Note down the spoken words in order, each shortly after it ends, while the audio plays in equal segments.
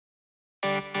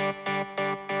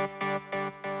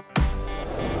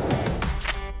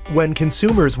When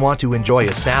consumers want to enjoy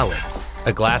a salad,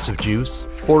 a glass of juice,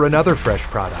 or another fresh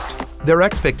product, their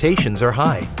expectations are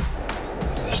high.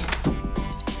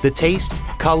 The taste,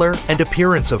 color, and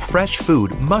appearance of fresh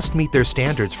food must meet their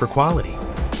standards for quality,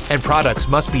 and products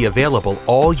must be available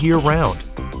all year round.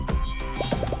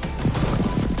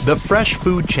 The fresh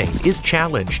food chain is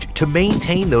challenged to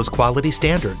maintain those quality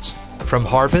standards, from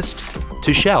harvest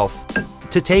to shelf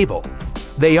to table.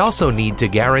 They also need to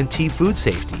guarantee food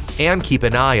safety and keep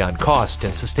an eye on cost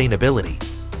and sustainability.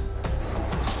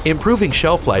 Improving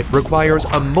shelf life requires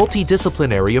a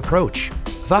multidisciplinary approach.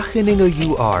 Wageningen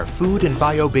UR Food and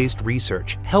Biobased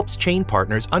Research helps chain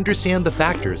partners understand the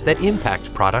factors that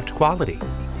impact product quality.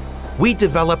 We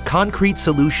develop concrete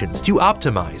solutions to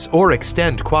optimize or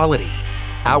extend quality.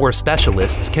 Our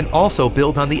specialists can also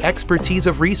build on the expertise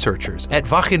of researchers at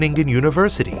Wageningen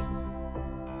University.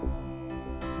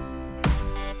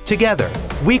 Together,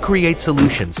 we create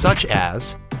solutions such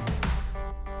as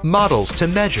models to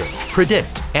measure,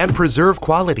 predict, and preserve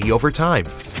quality over time,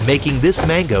 making this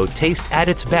mango taste at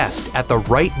its best at the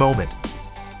right moment.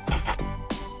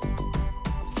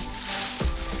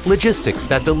 Logistics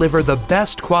that deliver the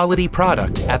best quality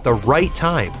product at the right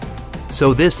time,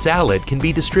 so this salad can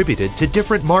be distributed to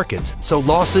different markets so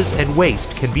losses and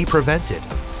waste can be prevented.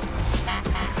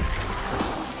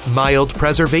 Mild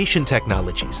preservation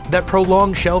technologies that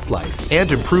prolong shelf life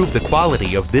and improve the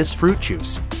quality of this fruit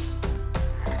juice.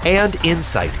 And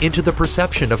insight into the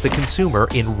perception of the consumer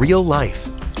in real life.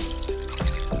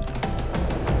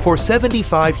 For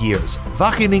 75 years,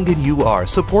 Wageningen UR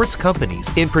supports companies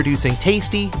in producing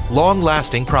tasty,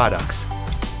 long-lasting products.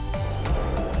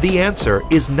 The answer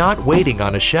is not waiting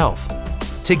on a shelf.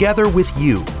 Together with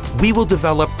you, we will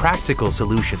develop practical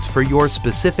solutions for your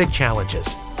specific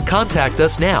challenges. Contact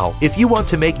us now if you want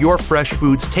to make your fresh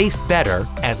foods taste better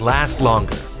and last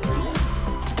longer.